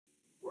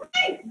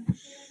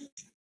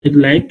I'd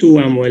like to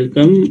warm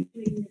welcome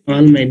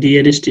all my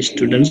dearest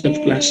students of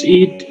class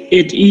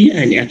 8E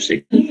and F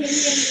section.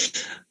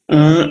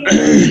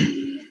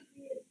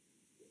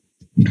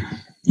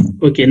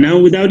 Okay, now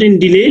without any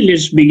delay,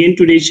 let's begin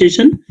today's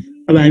session.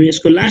 अब हामी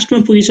यसको लास्टमा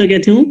पुगिसकेका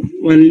थियौं.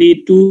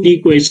 Only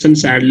 2-3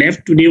 questions are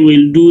left. Today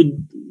we'll do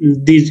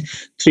these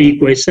 3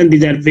 questions.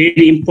 These are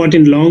very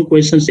important long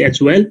questions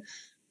as well.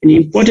 अनि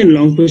important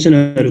long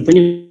questionहरु पनि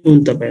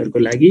हुन् तपाईहरुको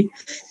लागि.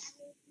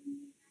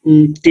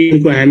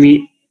 10 को हामी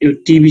यो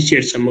टिभी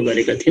सेट सम्म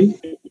गरेका थियौं.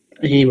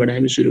 यहीबाट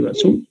हामी सुरु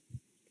गर्छौं.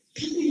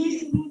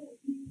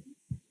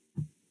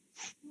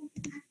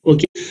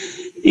 Okay,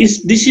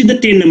 this is the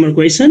 10 number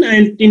question,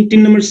 and in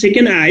 10 number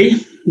second I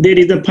there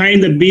is the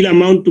find the bill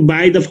amount to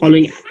buy the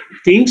following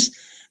things.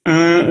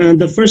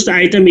 The first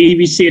item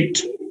TV set,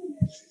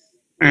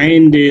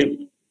 and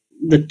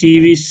the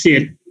TV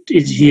set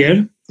is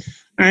here,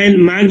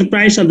 and mark the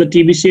price of the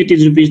TV set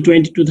is rupees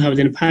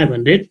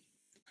 22,500,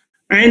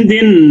 and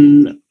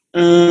then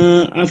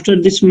after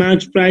this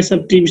marked price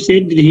of TV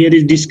set, here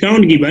is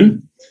discount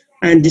given,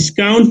 and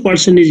discount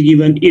percent is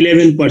given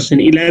 11%.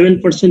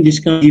 11%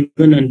 discount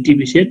given on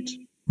TV set,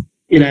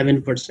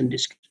 11%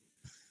 discount,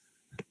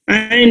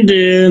 and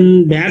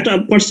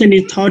VAT percent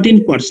is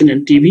 13%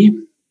 on TV,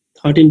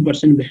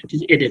 13% VAT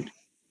is added.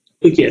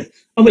 Okay,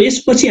 अब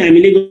यसपछि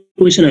हामीले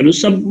क्वेशनहरु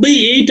सबै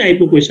यही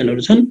टाइपको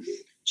क्वेशनहरु छन्.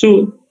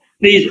 So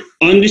please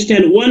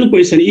understand one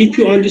question. If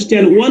you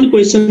understand one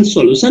question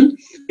solution,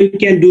 you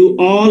can do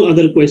all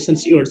other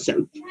questions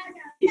yourself.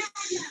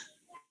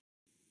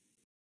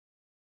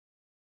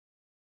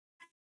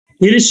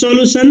 Here is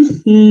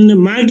solution.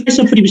 Market price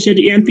of TV set,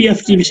 MP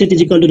of TV set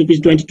is equal to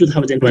rupees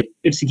 22,000.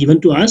 It's given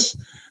to us,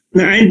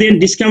 and then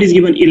discount is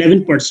given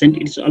 11%.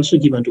 It is also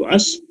given to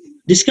us.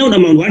 Discount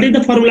amount. What is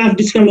the formula of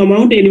discount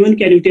amount? Anyone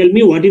can you tell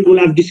me what is the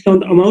formula of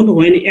discount amount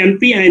when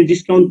MP and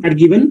discount are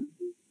given?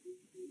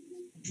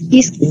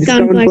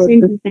 Discount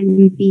percent of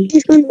MP.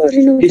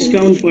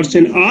 Discount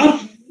percent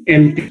of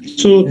MP.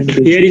 So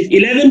here is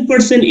 11%.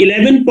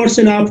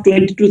 11% of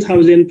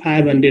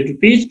 22,500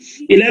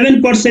 rupees.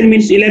 11%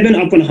 means 11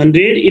 upon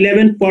 100.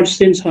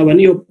 11% छ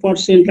भने यो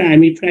percent लाई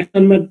हामी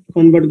fraction मा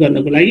convert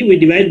गर्नको लागि we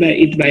divide by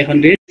it by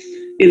 100.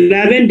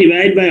 11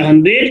 divided by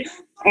 100.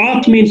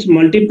 Of means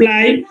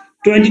multiply.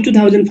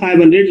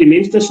 22,500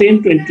 remains the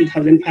same,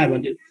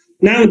 22,500.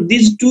 Now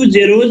these two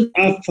zeros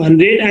of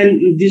 100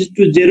 and these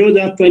two zeros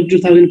of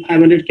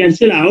 22,500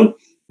 cancel out.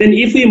 Then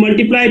if we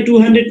multiply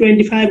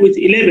 225 with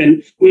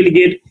 11, we'll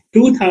get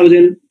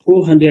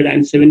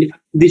 2,475.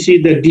 This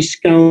is the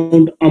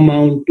discount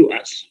amount to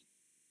us.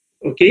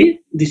 Okay,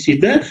 this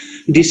is the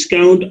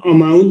discount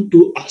amount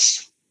to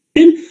us.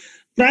 Then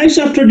price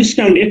after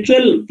discount,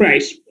 actual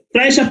price.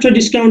 Price after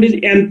discount is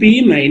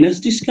MP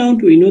minus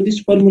discount. We know this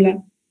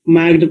formula.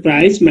 Marked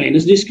price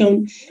minus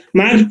discount.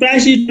 Marked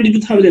price is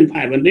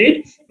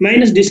 22,500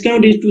 minus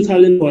discount is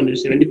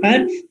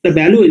 2,475. The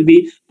value will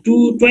be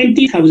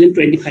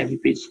 20,025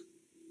 rupees.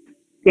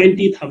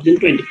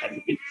 20,025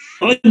 rupees.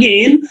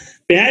 Again,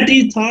 VAT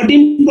is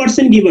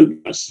 13%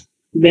 given to us.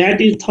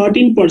 VAT is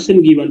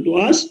 13% given to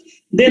us.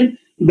 Then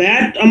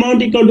VAT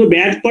amount equal to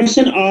VAT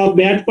percent of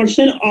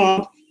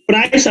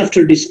price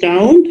after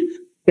discount.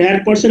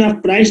 VAT percent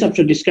of price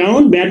after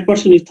discount. VAT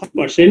percent is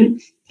 13%.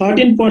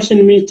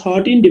 13% means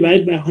 13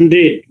 divided by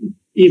 100.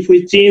 If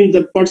we change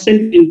the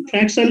percent in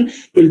fraction,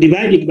 we'll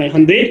divide it by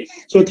 100.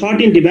 So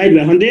 13 divided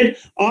by 100.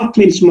 Off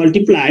means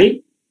multiply.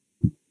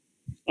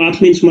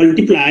 Off means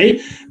multiply.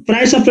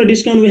 Price after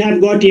discount we have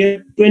got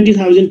here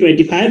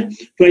 20,025.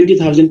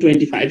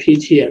 20,025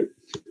 is here.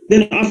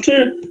 Then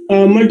after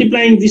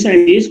multiplying this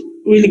and this,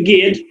 we'll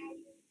get.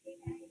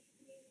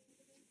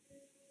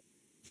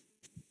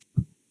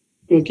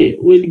 Okay,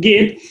 we'll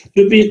get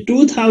rupees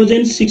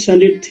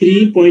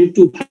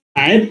 2,603.25.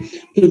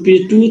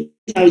 Rupees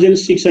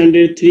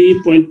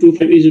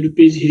 2,603.25 is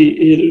rupees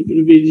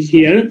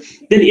here.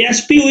 Then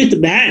SP with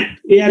VAT,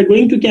 we are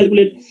going to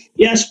calculate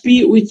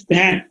SP with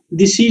VAT.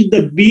 This is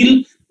the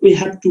bill we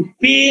have to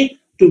pay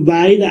to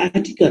buy the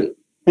article.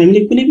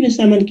 हामीले कुनै पनि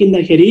सामान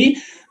किन्दाखेरि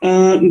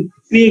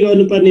पे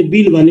गर्नुपर्ने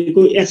bill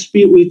भनेको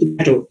SP with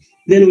VAT हो.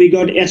 Then we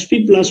got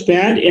SP plus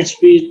VAT.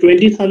 SP is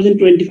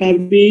 20,025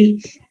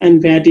 rupees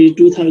and VAT is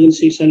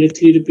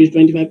 2,603 rupees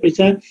 25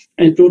 paisa,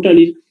 and total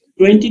is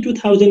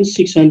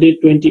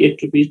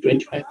 22,628 rupees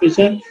 25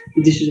 paisa.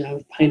 This is our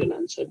final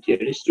answer,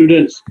 dear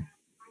students.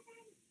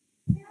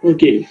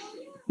 Okay,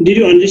 did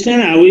you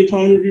understand how we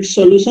found its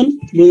solution?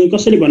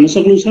 कसरी भन्न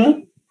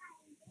सक्नुहुन्छ?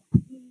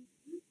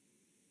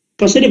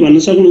 कसरी भन्न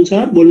सक्नुहुन्छ?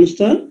 बोल्नुस्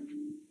त?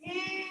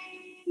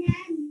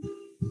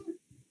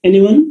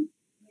 Anyone?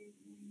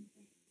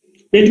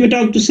 Let me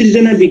talk to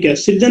Sirjana BK.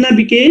 Sirjana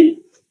BK.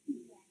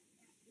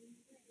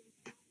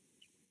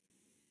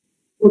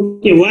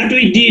 Okay, what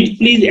we did,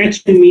 please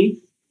explain me.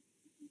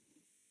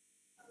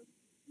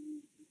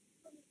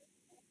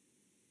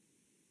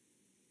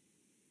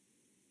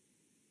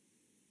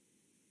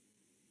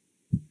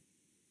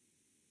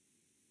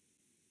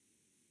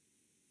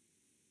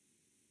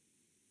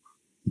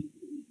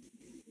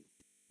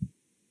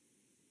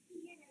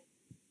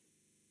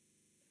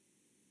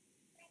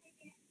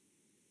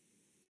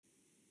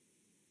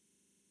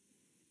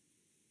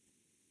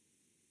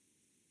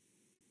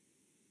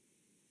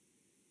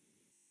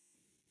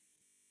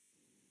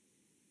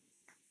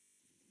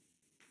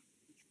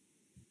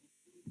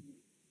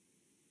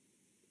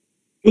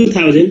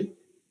 2000.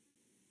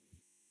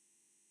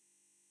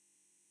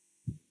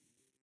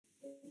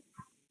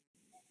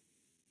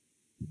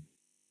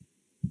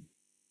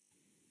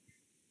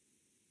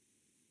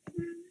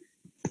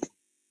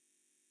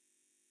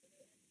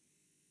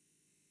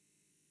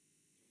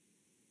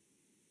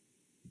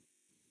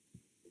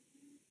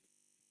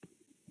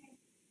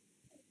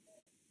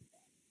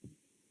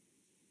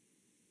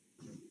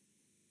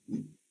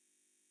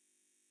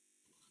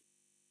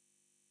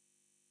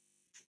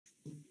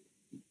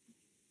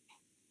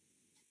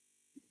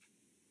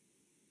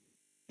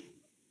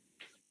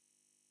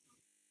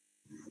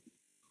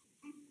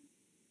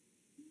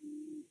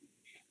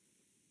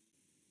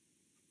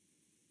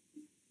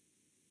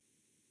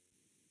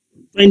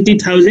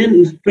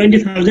 $20,000,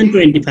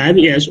 25.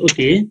 Yes,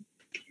 okay.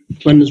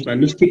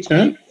 Vanus, ठीक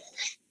छ.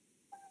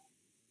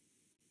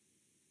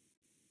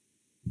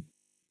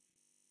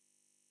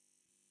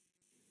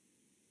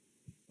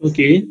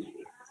 Okay.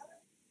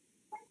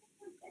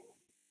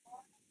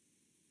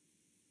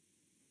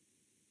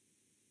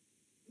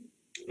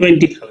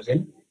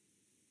 $20,000.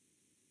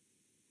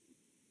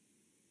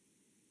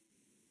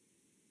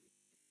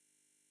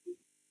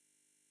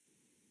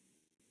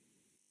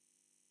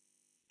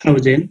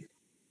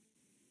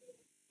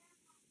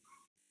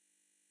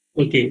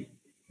 Okay.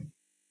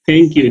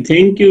 Thank you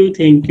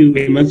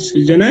very much,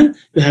 Sujana.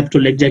 You have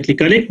told exactly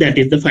correct. That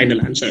is the final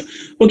answer.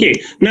 Okay,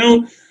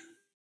 now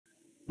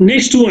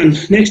next one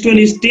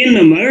is 10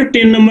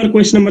 number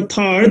question number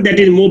third, that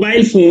is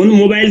mobile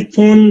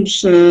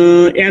phones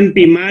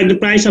MP. The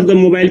price of the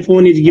mobile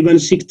phone is given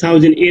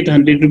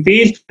 6,800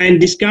 rupees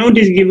and discount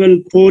is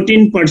given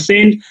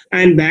 14%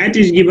 and VAT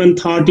is given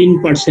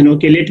 13%.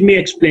 Okay, let me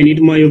explain it.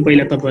 म यो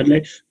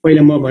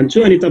पहिला म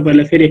भन्छु अनि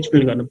तपाईहरुलाई फेरि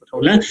explain गर्न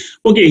पठाउला.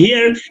 Okay,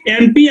 here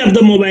MP of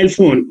the mobile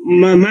phone,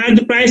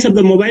 the price of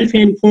the mobile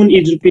phone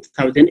is rupees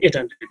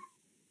 1,800.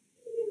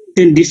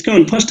 Then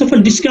discount, first of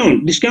all,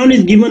 discount is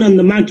given on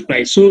the marked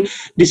price, so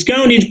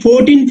discount is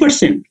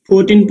 14%.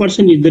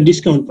 14% is the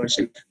discount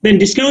percent. Then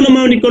discount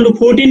amount equal to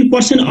 14%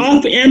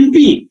 of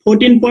MP.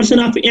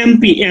 14% of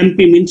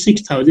MP means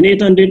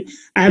 6,800.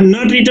 I have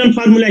not written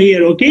formula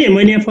here. Okay,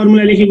 मैले यहाँ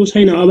formula लेखेको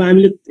छैन. अब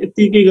हामीले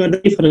यतिकै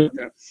गर्दै फरक छ.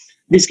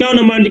 Discount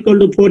amount equal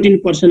to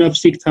 14% of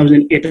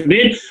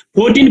 6,800.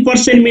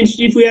 14% means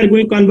if we are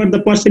going to convert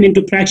the percent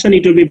into fraction,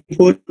 it will be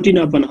 14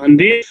 upon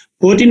 100.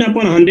 14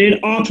 upon 100,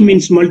 off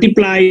means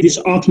multiply. This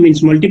off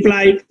means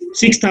multiply.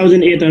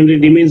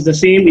 6,800 remains the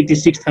same. It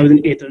is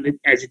 6,800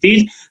 as it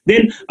is.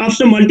 Then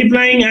after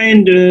multiplying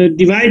and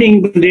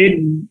dividing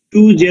 100,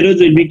 2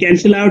 zeros will be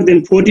cancelled out.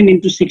 Then 14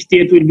 into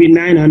 68 will be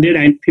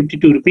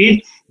 952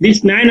 rupees.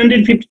 This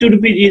 952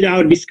 rupees is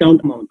our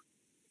discount amount.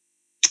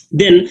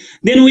 Then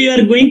we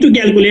are going to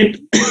calculate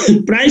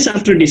price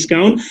after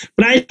discount.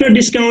 Price after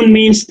discount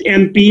means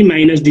MP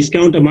minus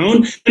discount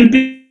amount.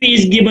 MP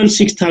is given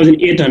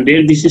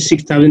 6,800. This is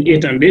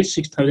 6,800.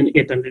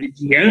 6,800 is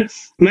here.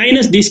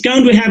 Minus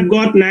discount, we have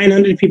got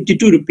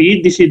 952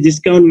 rupees. This is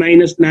discount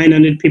minus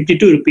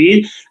 952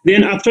 rupees.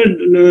 Then after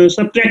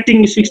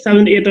subtracting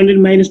 6,800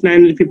 minus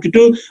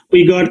 952,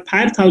 we got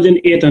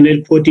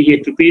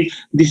 5,848 rupees.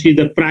 This is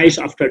the price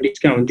after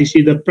discount. This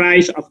is the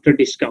price after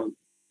discount.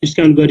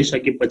 Discount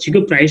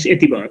गरिसकेपछिको price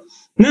यति भयो.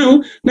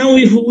 Now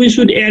we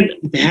should add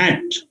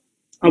VAT.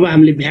 अब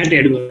हामीले VAT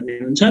add गर्ने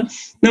हुन्छ.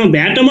 Now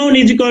VAT amount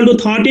is equal to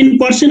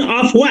 13%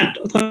 of what?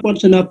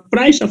 13% of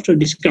price after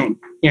discount.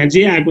 यहाँ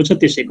जे आएको छ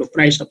त्यसैको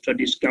price after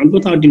discount को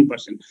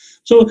 13%.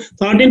 So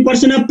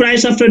 13% of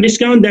price after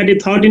discount, that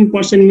is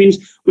 13% means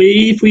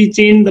if we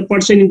change the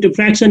percent into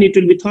fraction, it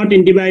will be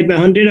 13 divided by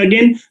 100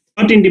 again.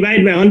 13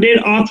 divided by 100,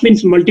 off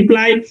means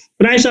multiply.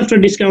 Price after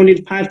discount is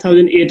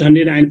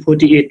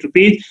 5,848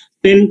 rupees.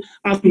 Then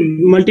after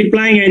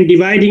multiplying and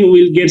dividing,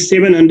 we will get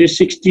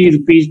 760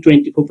 rupees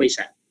 24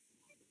 paisa.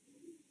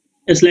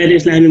 यसलाई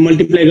हामी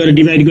multiply गरेर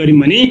divide गर्यौं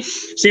भने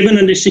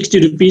 760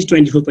 rupees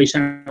 24 paisa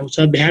आउँछ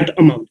VAT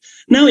amount.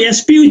 Now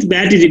SP with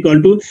VAT is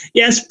equal to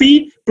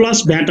SP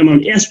plus VAT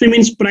amount. SP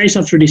means price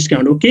after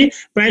discount. Okay,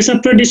 price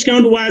after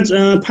discount was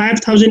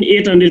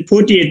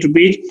 5,848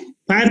 rupees.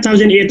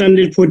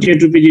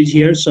 5,848 rupees is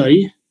here.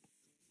 Sorry,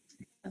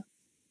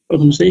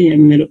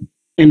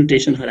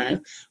 annotation हरायो.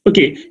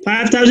 Okay,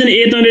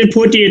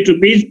 5,848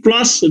 rupees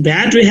plus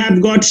VAT we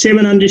have got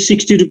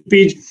 760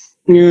 rupees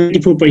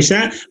 24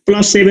 paisa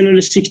plus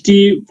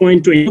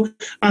 760.20.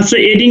 After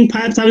adding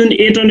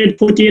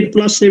 5,848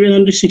 plus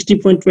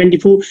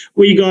 760.24,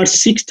 we got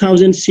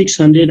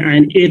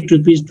 6,608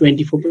 rupees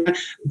 24.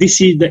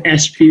 This is the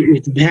SP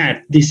with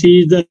VAT. This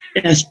is the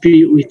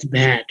SP with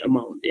VAT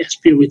amount.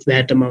 SP with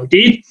VAT amount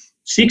is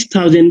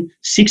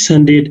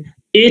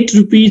 6,608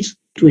 rupees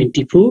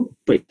 24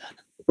 paisa.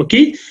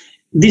 Okay,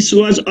 this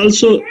was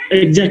also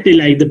exactly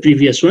like the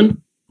previous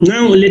one.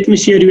 Now let me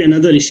share you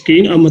another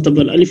screen.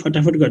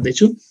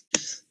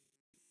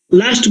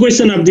 Last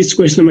question of this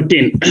question number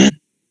 10.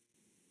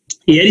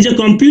 Here is a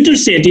computer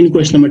set in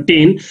question number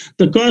 10.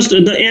 The cost,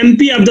 the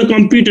MP of the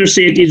computer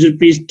set is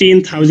rupees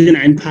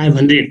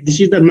 10,500.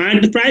 This is the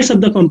market price of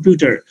the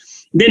computer.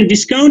 Then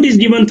discount is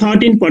given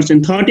 13%.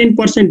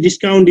 13%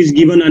 discount is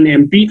given on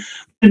MP.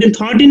 then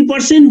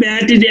 13%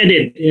 VAT is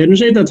added.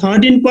 हेर्नुस् है त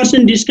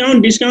 13%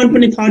 discount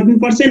पनि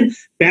 13%,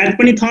 VAT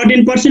पनि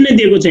 13% नै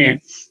दिएको छ यहाँ.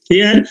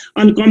 Here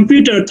on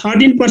computer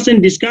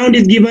 13% discount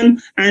is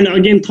given and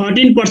again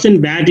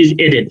 13% VAT is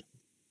added.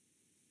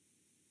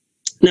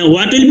 Now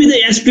what will be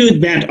the SP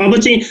with VAT? अब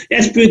चाहिँ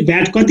SP with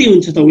VAT कति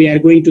हुन्छ त? We are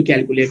going to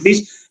calculate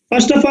this.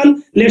 First of all,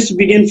 let's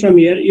begin from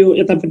here. Yo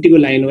यतापट्टिको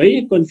line हो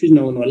है, confuse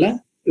नहुनु होला.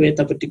 यो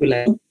यतापट्टिको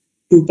line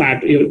two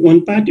part,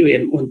 one part,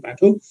 one part.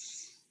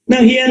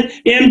 Now here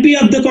MP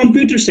of the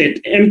computer set,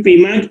 MP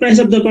market price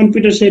of the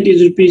computer set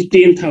is rupees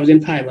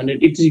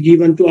 10,500. It is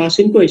given to us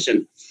in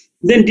question.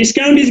 Then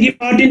discount is given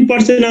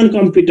 13% on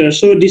computer,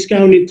 so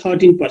discount is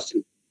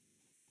 13%.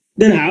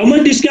 Then how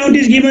much discount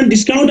is given?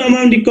 Discount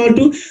amount equal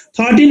to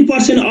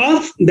 13%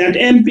 of that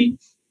MP.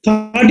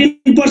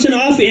 13%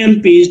 of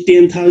MP is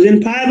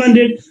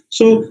 10,500.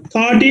 So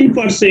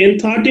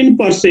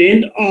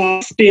 13%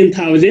 of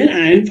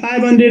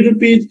 10,500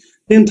 rupees.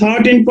 Then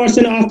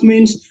 13% of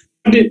means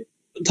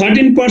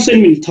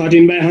 13% means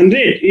 13 by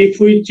 100. If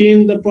we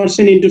change the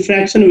percent into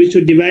fraction, we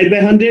should divide by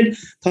 100.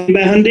 13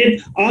 by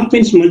 100. Of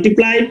means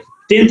multiply.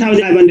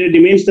 10,500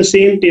 remains the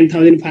same.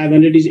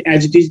 10,500 is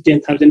as it is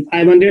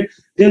 10,500.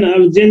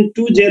 Then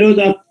two zeros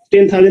of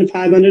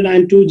 10,500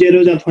 and two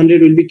zeros of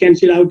 100 will be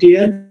cancelled out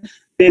here.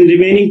 Then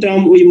remaining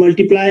term we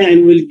multiply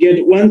and we'll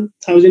get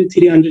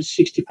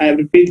 1,365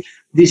 rupees.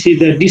 This is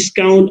the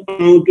discount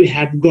amount we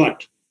have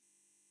got.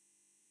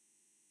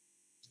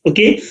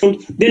 Okay,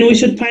 then we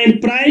should find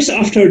price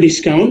after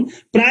discount.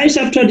 Price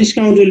after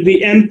discount will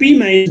be MP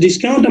minus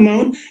discount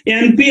amount.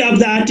 MP of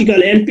the article,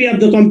 MP of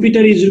the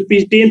computer is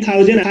rupees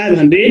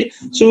 10,500.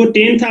 So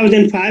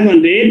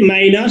 10,500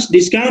 minus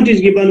discount is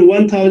given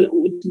 1,000.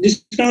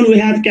 Discount we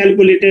have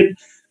calculated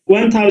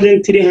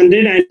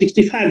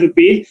 1,365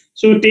 rupees.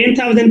 So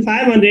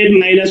 10,500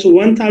 minus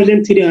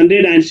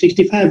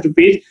 1,365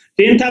 rupees.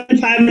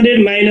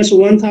 10,500 minus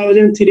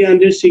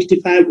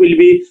 1,365 will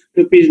be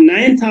rupees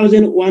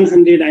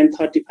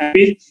 9,135.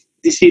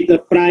 This is the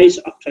price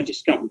after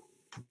discount.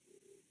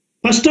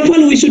 First of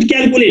all, we should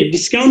calculate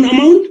discount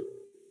amount.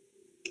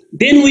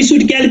 Then we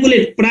should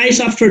calculate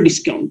price after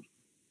discount.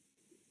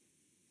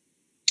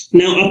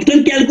 Now,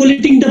 after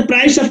calculating the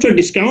price after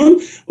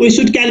discount, we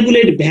should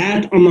calculate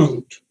VAT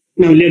amount.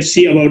 Now, let's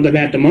see about the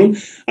VAT amount.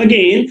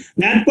 Again,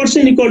 VAT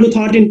percent equal to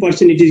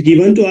 13%. It is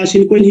given to us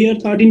in question here,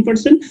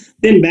 13%.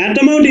 Then VAT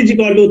amount is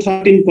equal to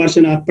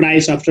 13% of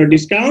price after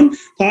discount.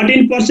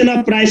 13%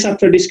 of price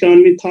after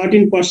discount means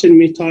 13%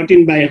 means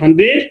 13 by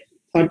 100.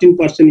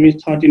 13%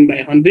 means 13 by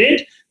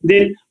 100.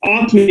 Then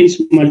off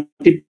means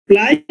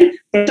multiply.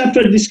 But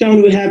after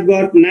discount, we have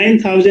got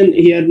 9,000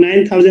 here,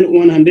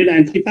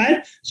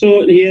 9,135.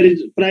 So here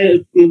is price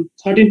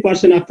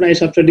 13% of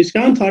price after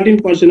discount,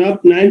 13%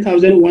 of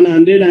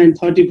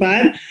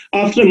 9,135.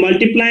 After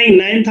multiplying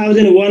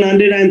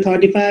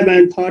 9,135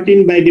 and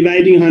 13 by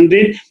dividing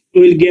 100,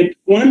 we will get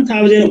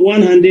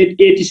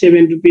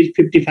 1,187 rupees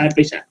 55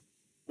 paisa.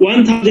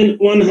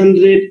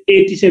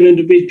 1,187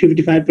 rupees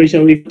 55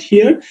 paisa we get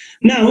here.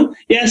 Now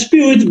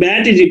SP with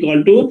VAT is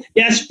equal to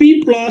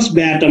SP plus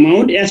VAT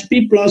amount.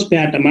 SP plus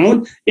VAT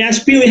amount.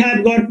 SP we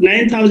have got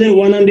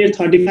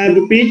 9,135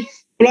 rupees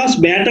plus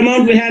VAT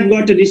amount we have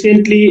got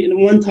recently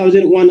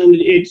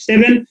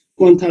 1,187.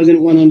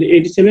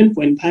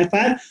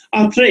 1,187.55.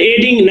 After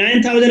adding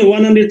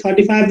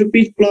 9,135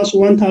 rupees plus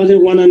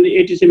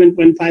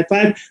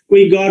 1,187.55,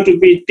 we got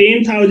rupees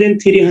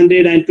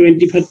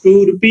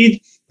 10,322 rupees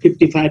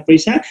 55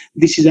 paisa.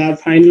 This is our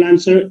final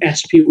answer,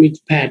 SP with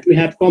VAT. We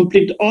have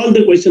completed all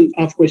the questions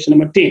of question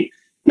number 10.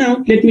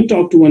 Now let me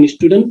talk to one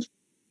student.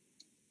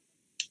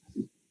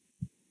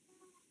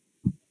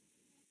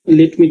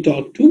 Let me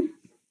talk to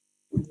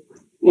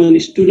one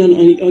student.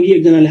 Agi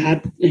ekjanaले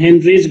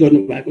hand raise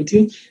गर्नु भएको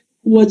थियो.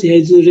 Who was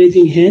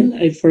raising hand?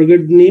 I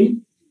forgot the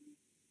name.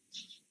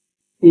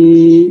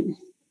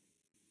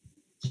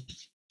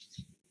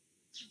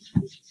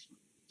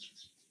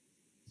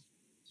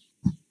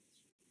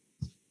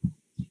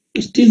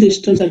 Still the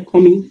students are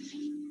coming.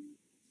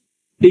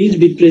 Please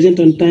be present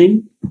on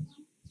time.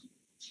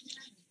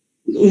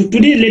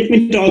 Today let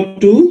me talk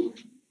to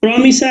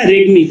Pramisa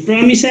Regmi.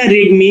 Pramisa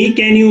Regmi,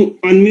 can you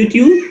unmute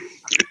you?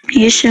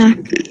 Yes, sir.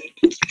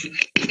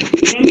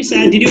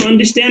 Pramisa, did you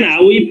understand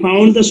how we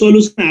found the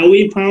solution, how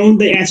we found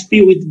the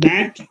SP with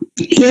VAT?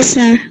 Yes,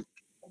 sir.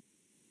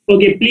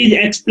 Okay, please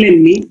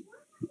explain me.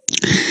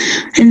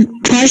 And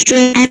first,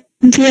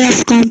 MP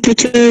of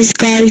computer is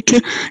equal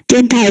to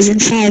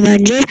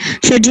 10,500.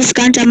 So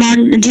discount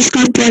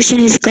portion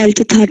is equal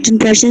to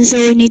 13%. So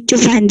we need to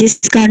find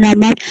discount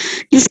amount.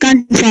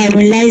 Discount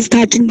formula is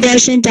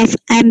 13% of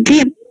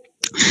MP.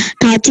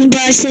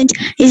 13%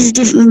 is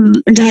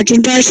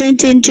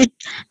 13% into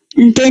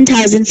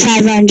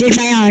 10,500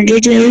 by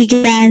 100. We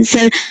get the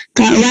answer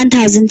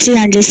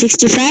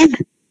 1,365.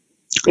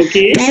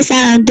 Okay.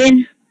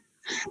 Then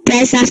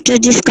price after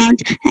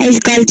discount is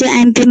equal to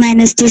MP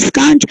minus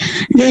discount.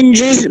 Then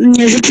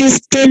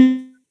rupees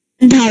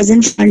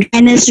 10,000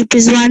 minus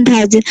rupees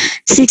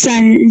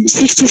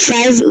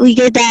 1,665. We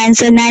get the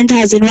answer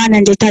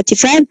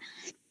 9,135.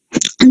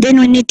 And then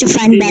we need to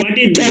find What that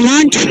is this?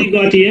 amount. What we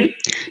got here?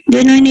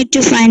 Then we need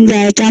to find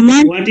that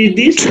amount. What is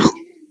this?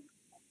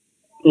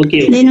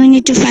 Okay. Then we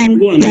need to find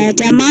Go on. that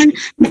amount.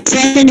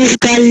 Percent is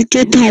equal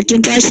to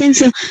 13%.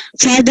 So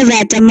for the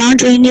VAT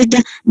amount, we need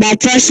the VAT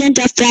percent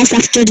of price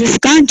after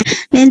discount.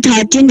 Then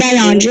 13 by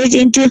 100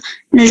 into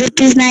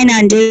rupees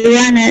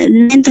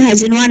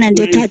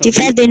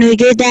 9,135. Then we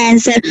get the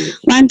answer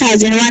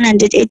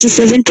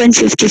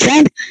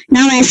 1,187.55.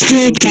 Now SP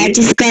with VAT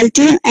is equal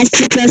to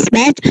SP plus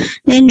VAT.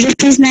 Then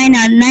rupees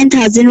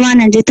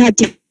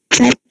 9,135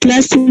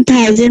 plus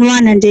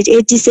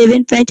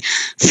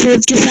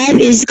 2,187.55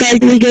 is equal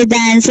to, we get the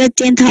answer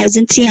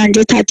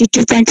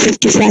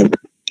 10,332.55.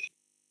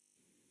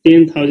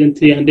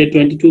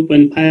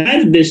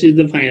 10,322.5. This is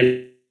the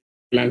final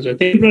answer.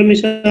 Thank you,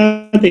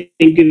 Pramisha.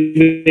 Thank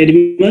you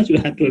very much. You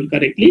have told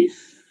correctly.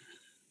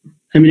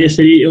 I mean,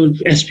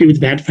 SP with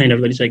VAT find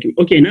out.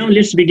 Okay, now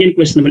let's begin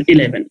question number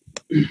 11.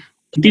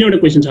 3 other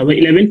questions have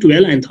 11,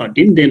 12 and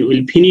 13. Then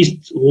we'll finish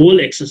whole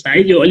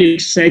exercise. Your only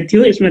exercise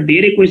थियो यसमा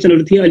धेरै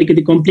क्वेशनहरु थियो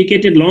अलिकति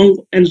complicated long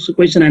answer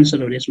question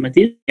answerहरु यसमा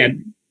थियो.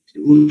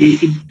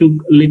 It took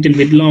a little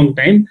bit long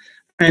time.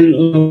 And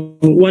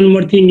one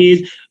more thing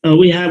is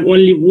we have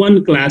only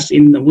one class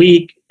in the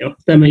week.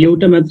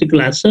 एउटा मात्र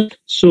class,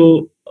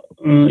 so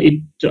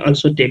it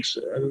also takes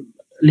a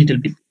little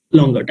bit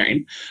longer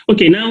time.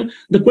 Okay, now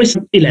the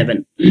question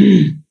 11.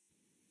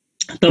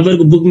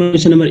 तपाईहरुको बुकमा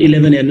question number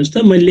 11 हेर्नुस् त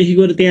मैले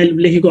लेखेको र त्यहाँ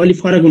लेखेको अलि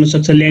फरक हुन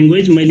सक्छ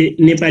ल्याङ्ग्वेज मैले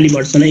नेपाली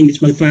भर्सनलाई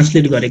इंग्लिशमा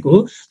ट्रान्सलेट गरेको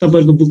हो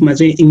तपाईहरुको बुकमा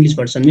चाहिँ इंग्लिश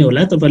भर्सनमै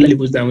होला तपाईहरुले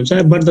बुझ्दा हुन्छ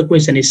but the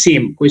question is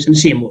same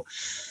हो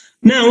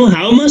now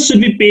how much should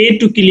be paid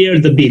to clear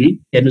the bill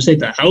हेर्नुस् है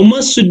त how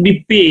much should be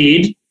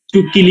paid to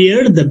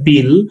clear the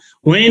bill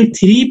when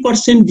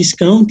 3%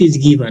 discount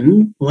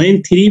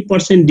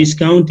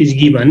is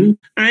given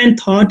and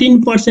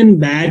 13%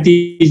 VAT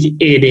is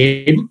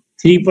added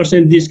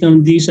 3%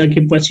 discount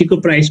दिइसकेपछिको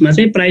प्राइसमा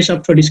चाहिँ price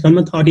after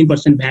डिस्काउन्टमा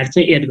 13% VAT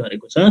चाहिँ add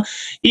गरेको छ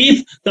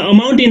if the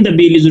amount in the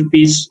bill is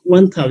rupees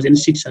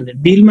 1600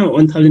 बिलमा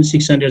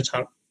 1600 छ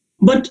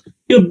but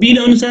त्यो bill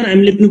अनुसार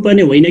हामी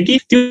लेख्नुपर्ने होइन कि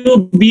त्यो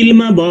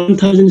बिलमा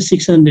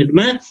 1600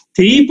 मा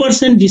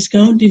 3%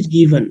 डिस्काउन्ट इज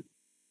गिवन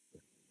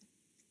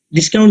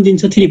डिस्काउन्ट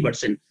दिन्छ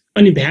 3%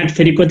 अनि भ्याट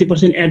फेरि कति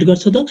पर्सेन्ट एड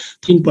गर्छ त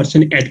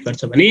 3% एड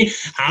गर्छ भने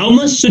how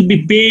much should be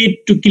paid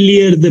to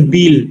clear the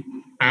bill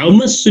how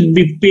much should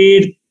be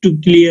paid to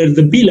clear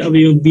the bill अब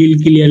यो बिल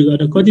क्लियर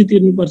गरेर कति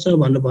तिर्नु पर्छ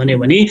भन्नु भन्यो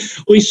भने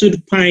we should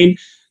find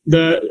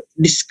the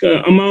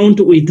amount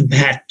with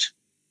VAT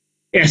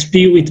SP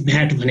with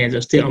VAT भने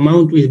जस्तै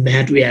amount with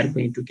VAT we are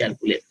going to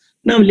calculate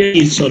now let's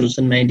see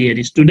solution my dear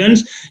students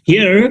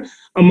here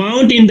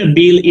amount in the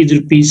bill is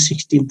rupees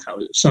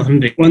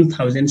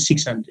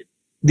 1600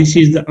 this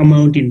is the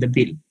amount in the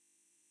bill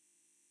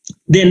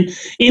then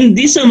in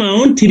this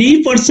amount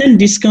 3%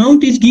 discount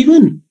is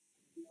given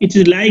it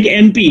is like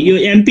MP yo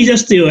MP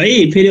जस्तै हो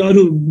है फेरि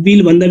अरु bill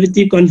भन्दा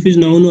बित्तिकै confuse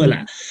नहुनु होला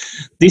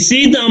this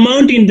is the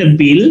amount in the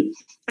bill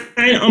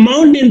and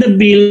amount in the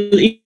bill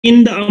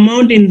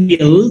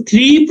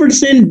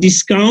 3%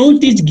 discount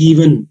is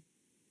given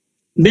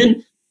then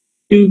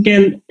you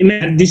can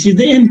imagine this is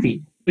the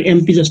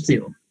MP जस्तै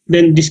हो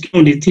then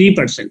discount is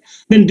 3%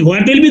 then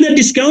what will be the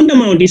discount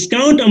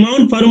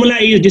amount formula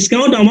is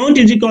discount amount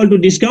is equal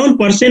to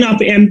discount percent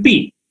of MP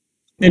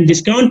then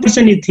discount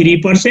percent is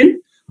 3%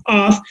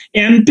 of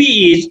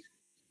MP is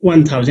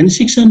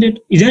 1600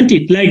 isn't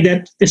it like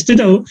that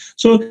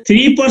so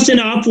 3%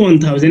 of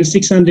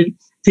 1600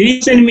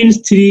 3%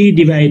 means 3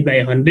 divided by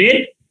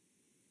 100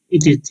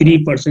 it is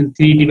 3%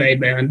 3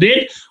 divided by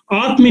 100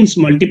 of means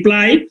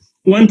multiply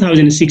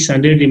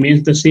 1600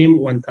 remains the same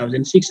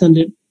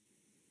 1600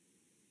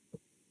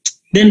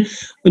 then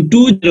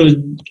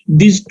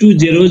these two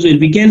zeros will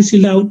be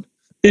cancelled out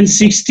then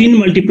 16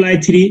 multiply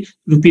 3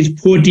 rupees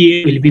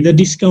 48 will be the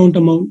discount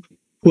amount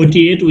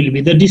 48 will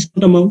be the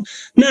discount amount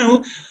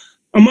now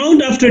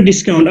amount after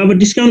discount अब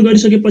discount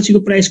गरिसकेपछिको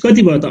price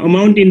कति भयो त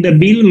amount in the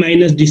bill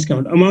minus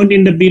discount amount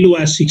in the bill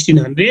was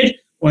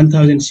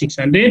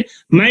 1600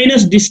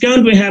 minus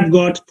discount we have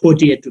got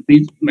 48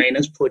 rupees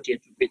minus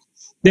 48 rupees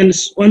then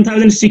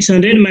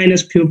 1600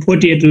 minus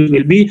 48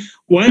 will be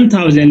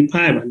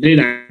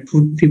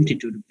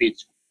 1552 rupees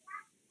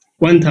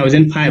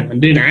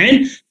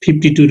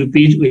 1552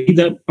 rupees will be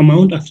the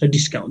amount after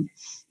discount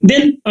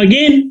then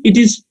again it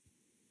is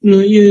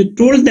you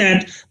told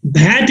that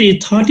VAT is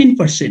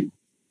 13%.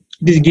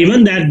 It is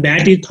given that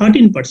VAT is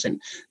 13%.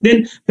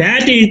 Then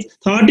VAT is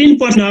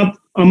 13% of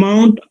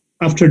amount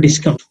after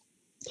discount.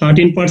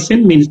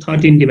 13% means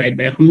 13 divided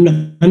by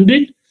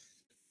 100.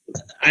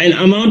 And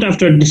amount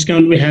after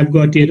discount we have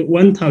got here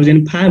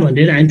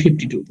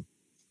 1552.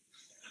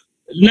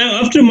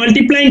 Now after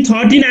multiplying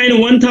 13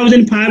 and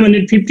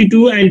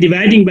 1552 and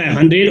dividing by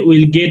 100,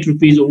 we'll get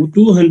rupees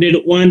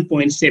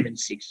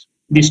 201.76.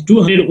 This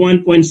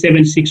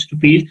 201.76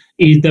 rupees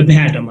is the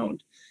VAT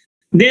amount.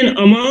 Then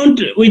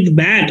amount with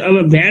VAT,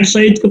 अब VAT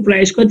सहितको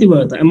price कति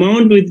भयो त?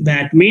 Amount with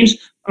VAT means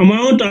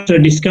amount after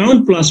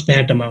discount plus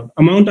VAT amount.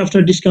 Amount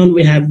after discount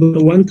we have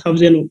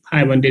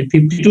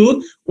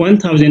 1552,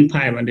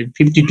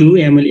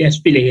 1552. मैले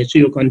SP लेखेको छु,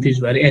 यो confuse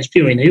भएर SP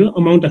होइन, यो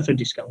amount after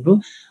discount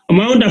हो.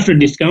 Amount after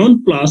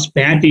discount plus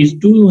VAT is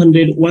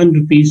 201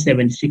 rupees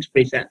 76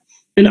 paisa.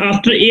 Then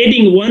after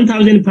adding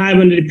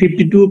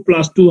 1552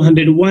 plus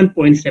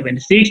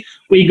 201.76,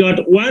 we got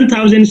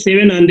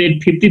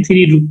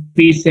 1753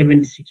 rupees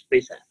 76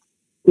 paisa.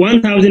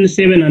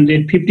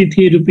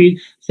 1753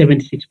 rupees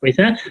 76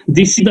 paisa.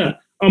 This is the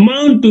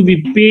amount to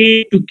be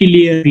paid to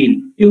clear bill.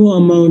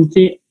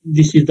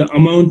 This is the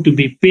amount to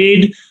be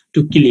paid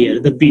to clear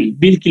the bill.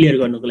 Bill clear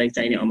गर्नको लागि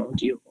चाहिने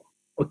amount यो हो.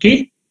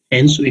 Okay?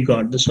 Hence we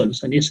got the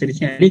solution. यसरी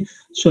चाहिँ हामीले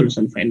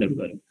solution find out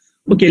गर्यौं.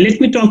 Okay, let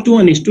me talk to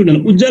one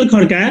student. Ujjal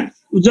Khadka,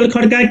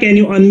 can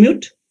you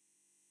unmute?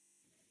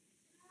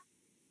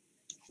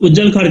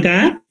 Ujjal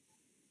Khadka.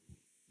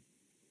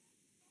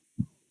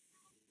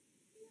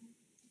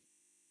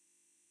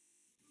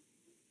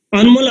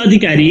 Anmol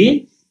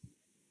Adhikari,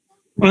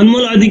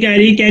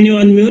 can you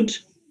unmute?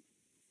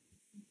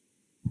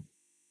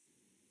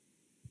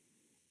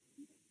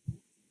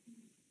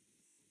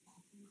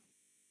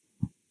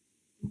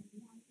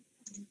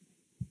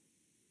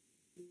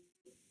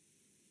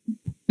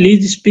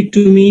 Please speak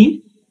to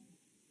me.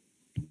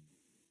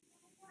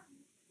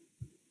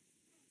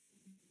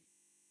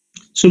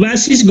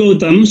 Subhasis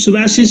Gautam,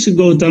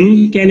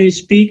 can you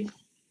speak?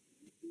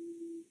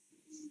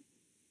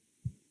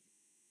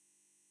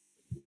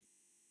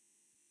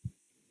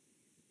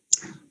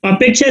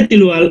 Apeksha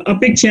Tilwal,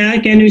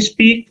 can you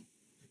speak?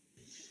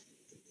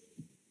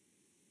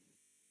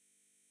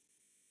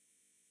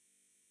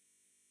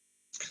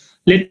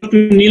 Let's talk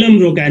to Nilam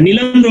Roka.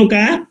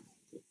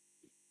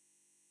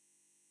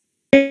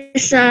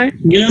 Yes, sir.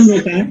 Nilam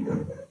Roka.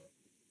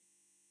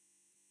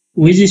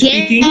 Who is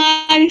speaking?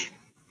 Yes,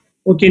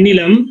 okay,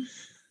 Nilam.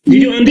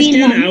 Did you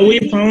understand how we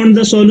found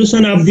the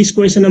solution of this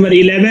question number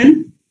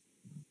 11?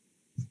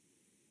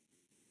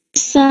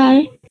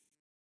 sir.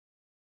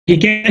 You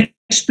can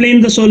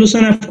explain the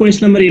solution of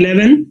question number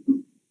 11?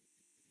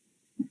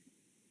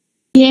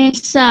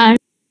 Yes, sir.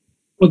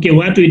 Okay,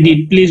 what we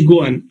did, please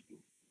go on.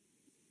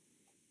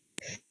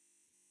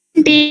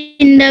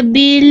 In the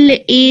bill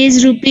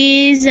is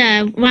rupees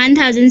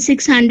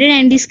 1600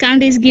 and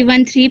discount is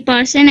given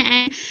 3%,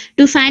 and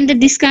to find the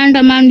discount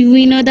amount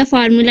we know the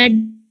formula.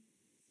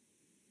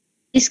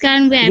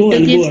 Discount we have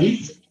to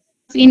give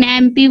in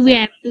MP, we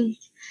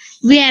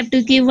have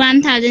to give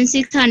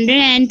 1600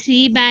 and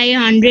 3 by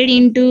 100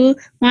 into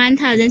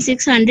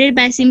 1600.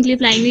 By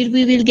simplifying it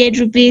we will get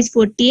rupees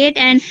 48,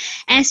 and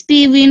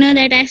SP we know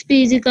that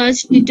SP is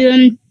equals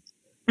to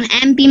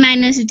MP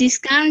minus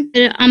discount.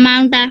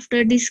 Amount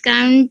after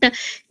discount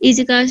is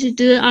equals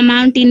to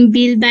amount in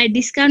bill by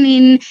discount.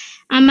 In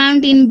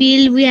amount in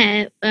bill we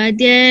have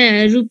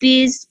there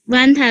rupees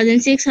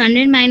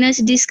 1600 minus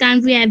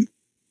discount we have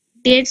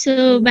did,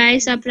 so by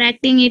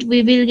subtracting it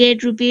we will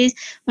get rupees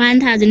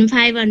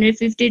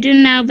 1552.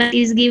 Now that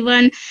is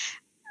given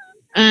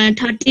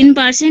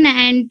 13%,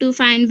 and to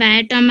find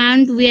VAT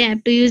amount we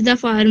have to use the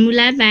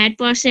formula VAT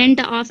percent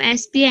of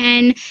SP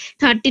and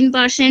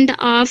 13%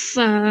 of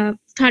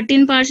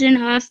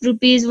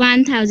rupees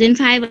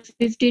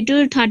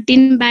 1552.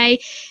 13 by,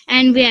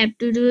 and we have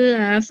to do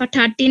for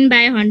 13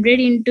 by 100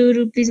 into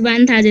rupees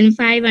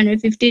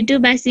 1552.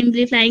 By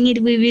simplifying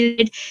it we will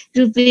get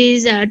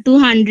rupees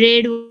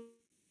 206.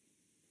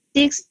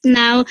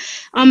 Now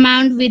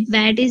amount with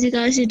VAT is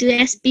equals to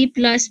SP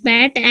plus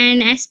VAT,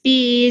 and SP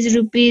is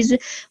rupees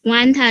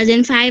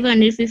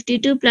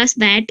 1552 plus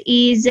VAT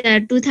is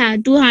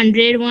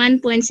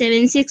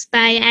 201.76.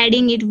 By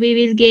adding it we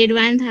will get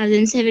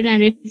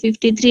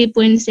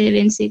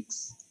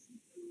 1753.76.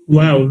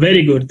 Wow,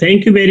 very good.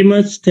 Thank you very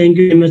much. Thank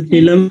you very much,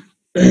 Nilam.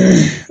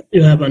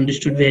 You have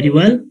understood very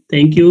well.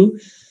 Thank you.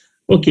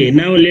 Okay,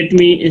 now let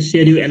me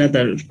share you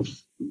another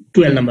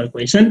 12 number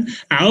question.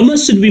 How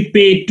much should be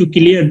paid to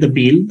clear the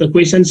bill? The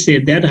question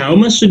said that how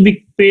much should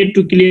be paid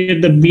to clear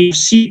the bill?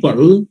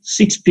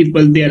 6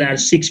 people. There are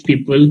 6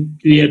 people.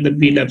 Clear the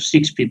bill of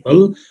 6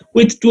 people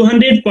with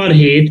 200 per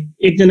head.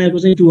 एक जनाको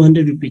चाहिँ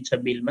 200 rupees छ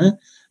बिलमा,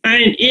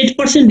 and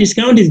 8%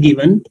 discount is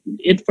given.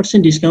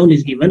 8% discount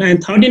is given, and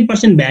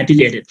 13% VAT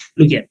is added.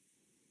 Look here.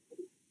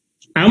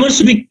 How much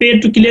should be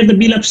paid to clear the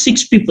bill of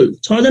 6 people?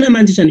 6 जना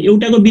मान्छे छन्,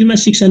 एउटाको बिलमा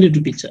 600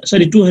 rupees छ,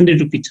 sorry 200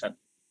 rupees छ.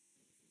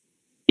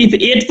 If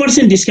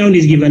 8% discount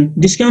is given,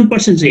 discount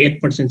percent is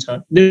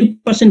 8%, then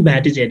 8%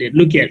 VAT is added.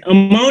 Look here,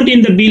 amount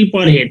in the bill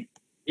per head.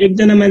 एक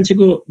जना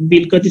मान्छेको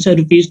bill कति छ?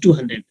 Rupees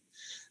 200.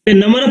 The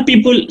number of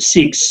people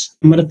 6.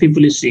 Number of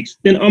people is 6.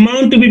 Then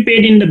amount to be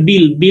paid in the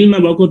bill. Bill मा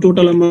भएको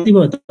total amount कति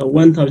भयो त?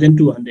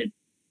 1200.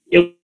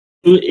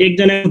 एक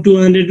जना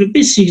 200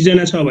 rupees, 6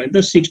 जना छ भने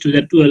त 6 to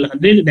the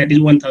 1200. That is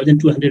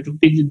 1200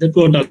 rupees is the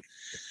total.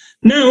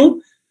 Now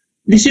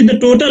this is the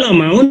total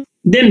amount.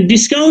 Then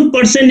discount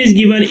percent is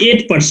given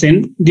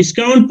 8%.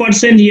 Discount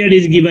percent here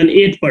is given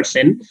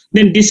 8%.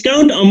 Then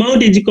discount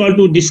amount is equal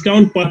to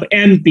discount per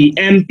MP.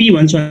 MP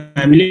भन्छ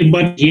हामीले,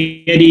 but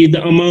here is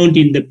the amount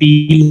in the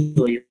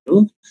bill.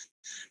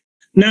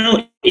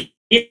 Now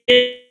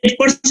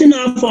 8%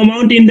 of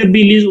amount in the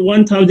bill is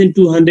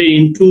 1,200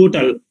 in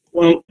total.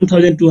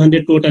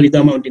 1,200 total is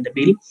the amount in the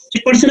bill.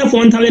 8% of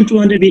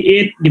 1,200 be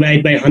 8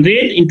 divided by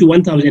 100 into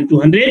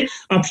 1,200.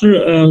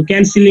 After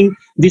cancelling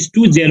these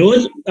two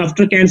zeros,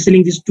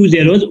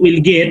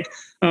 we'll get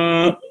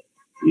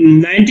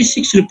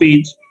 96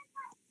 rupees.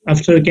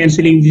 After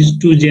cancelling these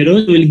two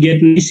zeros, we'll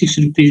get 96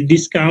 rupees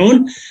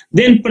discount.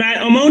 Then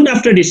amount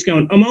after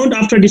discount. Amount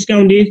after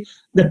discount is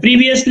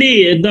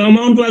previously the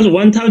amount was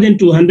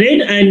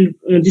 1,200 and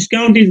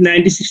discount is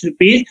 96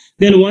 rupees.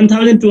 Then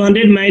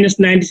 1,200 minus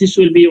 96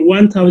 will be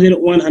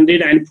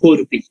 1,104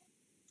 rupees.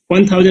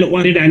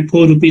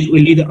 1,104 rupees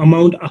will be the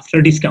amount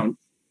after discount.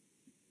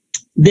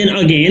 Then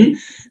again,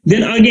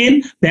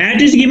 VAT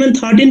is given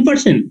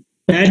 13%.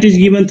 VAT is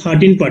given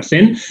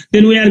 13%.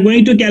 Then we are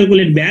going to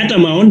calculate VAT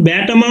amount.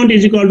 VAT amount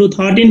is equal to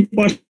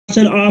 13%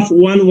 of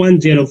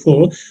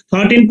 1104.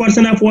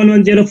 13% of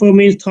 1104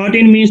 means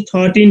 13 means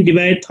 13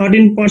 divide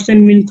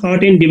 13% means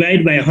 13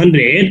 divided by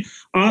 100.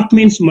 Off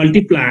means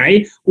multiply.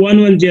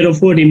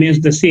 1104 remains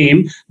the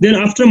same. Then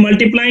after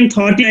multiplying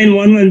 30 and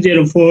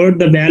 1104,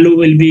 the value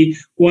will be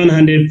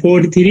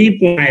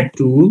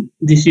 143.52.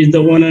 This is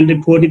the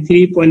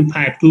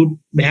 143.52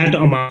 VAT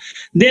amount.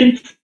 Then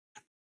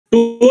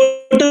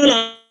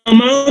total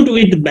amount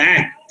with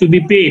VAT to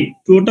be paid.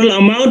 Total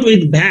amount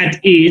with VAT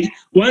is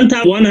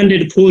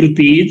 1,104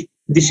 rupees.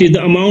 This is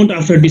the amount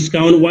after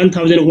discount,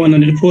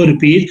 1,104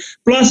 rupees.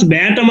 Plus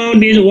VAT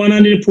amount is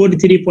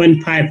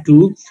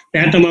 143.52.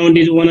 VAT amount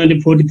is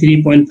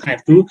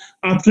 143.52.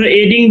 After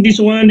adding this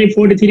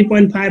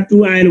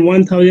 143.52 and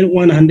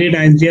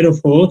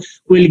 1,104,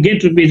 we'll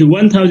get rupees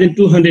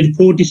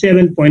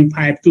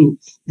 1,247.52.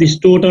 This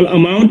total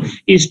amount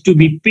is to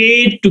be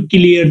paid to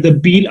clear the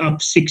bill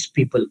of 6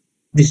 people.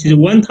 This is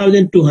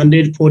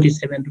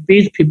 1,247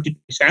 rupees 50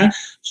 paisa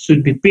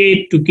should be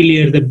paid to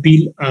clear the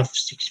bill of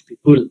 6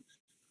 people.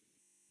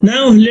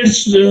 Now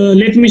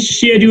let me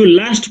share you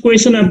last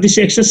question of this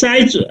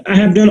exercise. I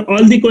have done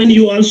all the questions.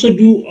 You also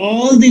do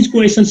all these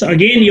questions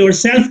again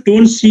yourself.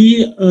 Don't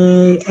see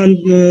on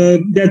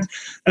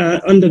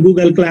the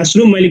Google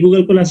Classroom. मैले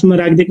Google Classroom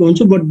राखिदिएको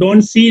हुन्छु, but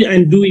don't see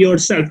and do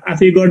yourself.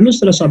 आफै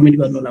गर्नुस् र submit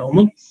गर्नु होला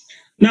homework.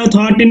 Now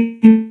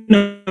 13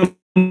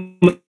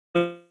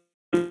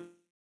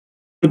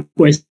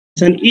 question.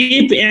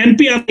 If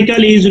MP of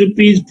cycle is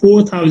rupees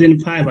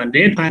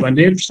 4,500,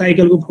 500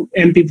 cycle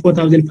MP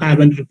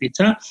 4,500 rupees,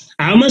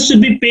 how much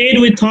should be paid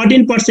with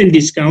 13%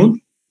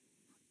 discount?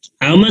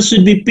 How much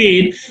should be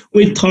paid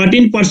with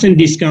 13%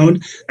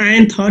 discount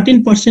and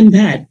 13%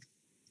 VAT?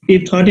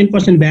 If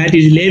 13% VAT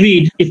is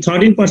levied, if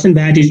 13%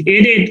 VAT is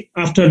added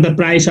after the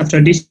price after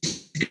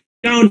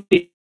discount,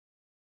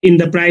 in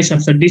the price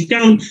after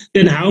discount,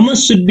 then how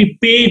much should be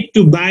paid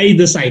to buy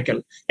the cycle?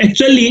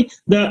 Actually,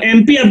 the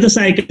MP of the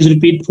cycle is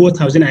rupees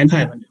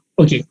 4,500.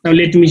 Okay, now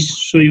let me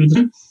show you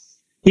that.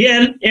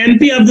 Here,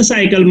 MP of the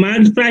cycle,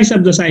 market price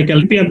of the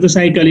cycle, MP of the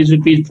cycle is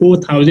rupees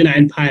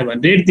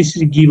 4,500. This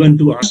is given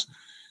to us.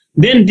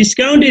 Then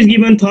discount is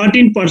given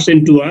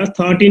 13% to us.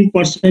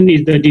 13%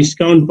 is the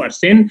discount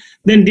percent.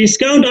 Then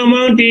discount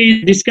amount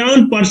is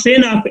discount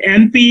percent of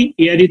MP.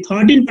 Here is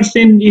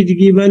 13% is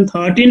given.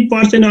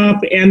 13%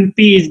 of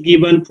MP is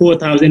given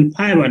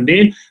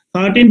 4,500.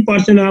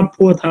 13% of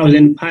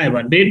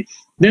 4,500.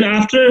 Then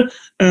after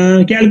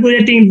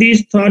calculating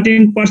this,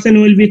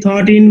 13% will be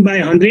 13 by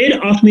 100.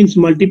 Off means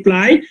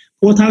multiply.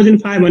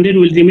 4,500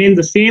 will remain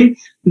the same.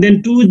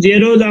 Then 2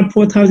 zeros of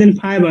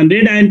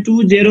 4,500 and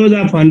 2 zeros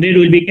of 100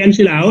 will be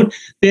cancelled out.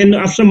 Then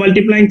after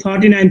multiplying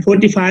 13 and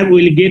 45, we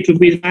will get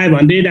rupees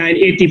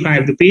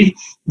 585 rupees.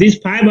 This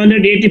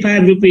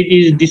 585 rupees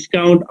is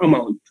discount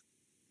amount.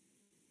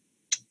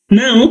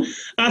 Now,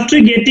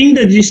 after getting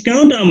the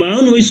discount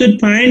amount, we should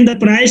find the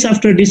price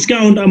after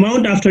discount,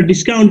 amount after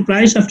discount,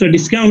 price after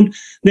discount.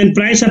 Then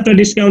price after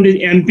discount is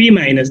MP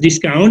minus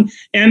discount.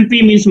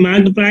 MP means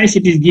market price.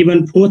 It is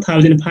given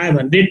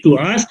 4,500 to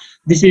us.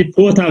 This is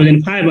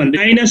 4,500.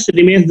 Minus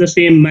remains the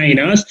same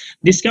minus.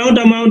 Discount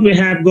amount we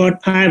have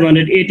got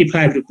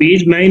 585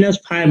 rupees minus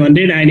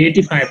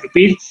 585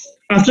 rupees.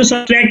 After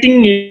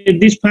subtracting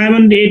this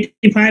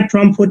 585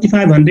 from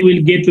 4,500,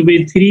 we'll get to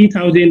be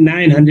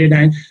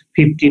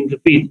 3,915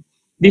 rupees.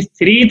 This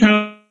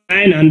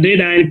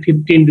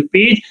 3,915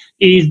 rupees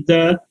is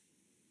the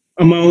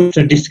amount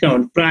of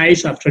discount,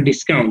 price after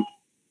discount.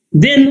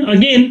 Then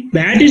again,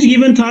 VAT is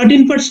given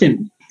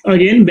 13%.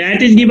 Again,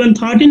 VAT is given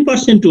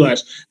 13% to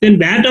us. Then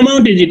VAT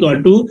amount is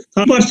equal to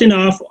 13%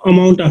 of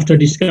amount after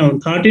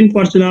discount.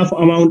 13% of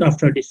amount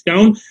after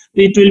discount.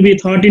 It will be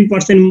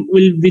 13%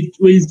 will be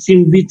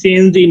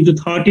changed into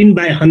 13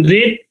 by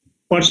 100.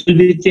 Will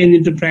be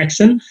changed into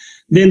fraction.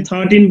 Then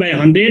 13 by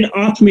 100.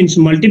 Off means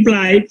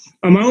multiply.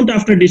 Amount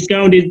after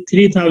discount is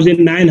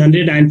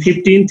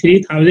 3,915.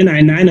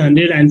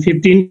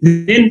 3,915.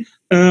 Then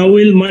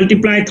we'll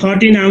multiply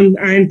 13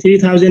 and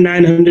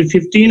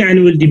 3,915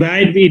 and we'll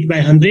divide it by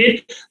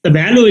 100. The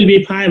value will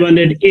be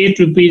 508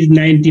 rupees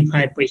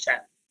 95 paisa.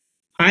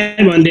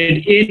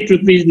 508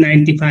 rupees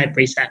 95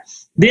 paisa.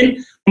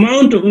 Then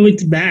amount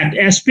with VAT,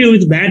 SP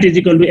with VAT is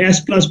equal to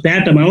S plus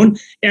VAT amount.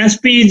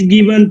 SP is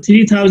given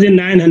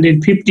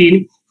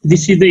 3,915.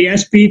 This is the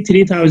SP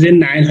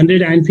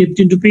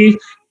 3,915 rupees.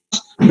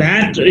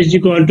 VAT is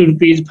equal to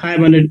rupees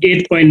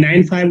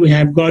 508.95. We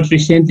have got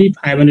recently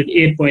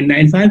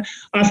 508.95.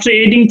 After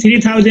adding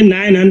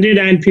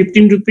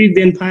 3,915 rupees,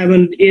 then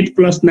 508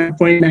 plus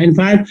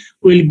 9.95,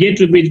 we'll get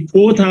rupees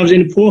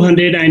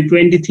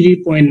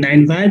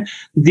 4,423.95.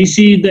 This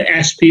is the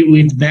SP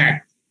with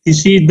VAT.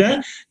 This is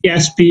the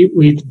SP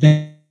with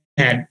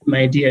VAT,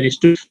 my dear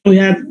students. We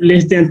have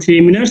less than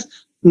 3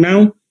 minutes.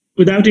 Now,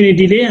 without any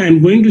delay,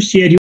 I'm going to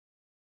share you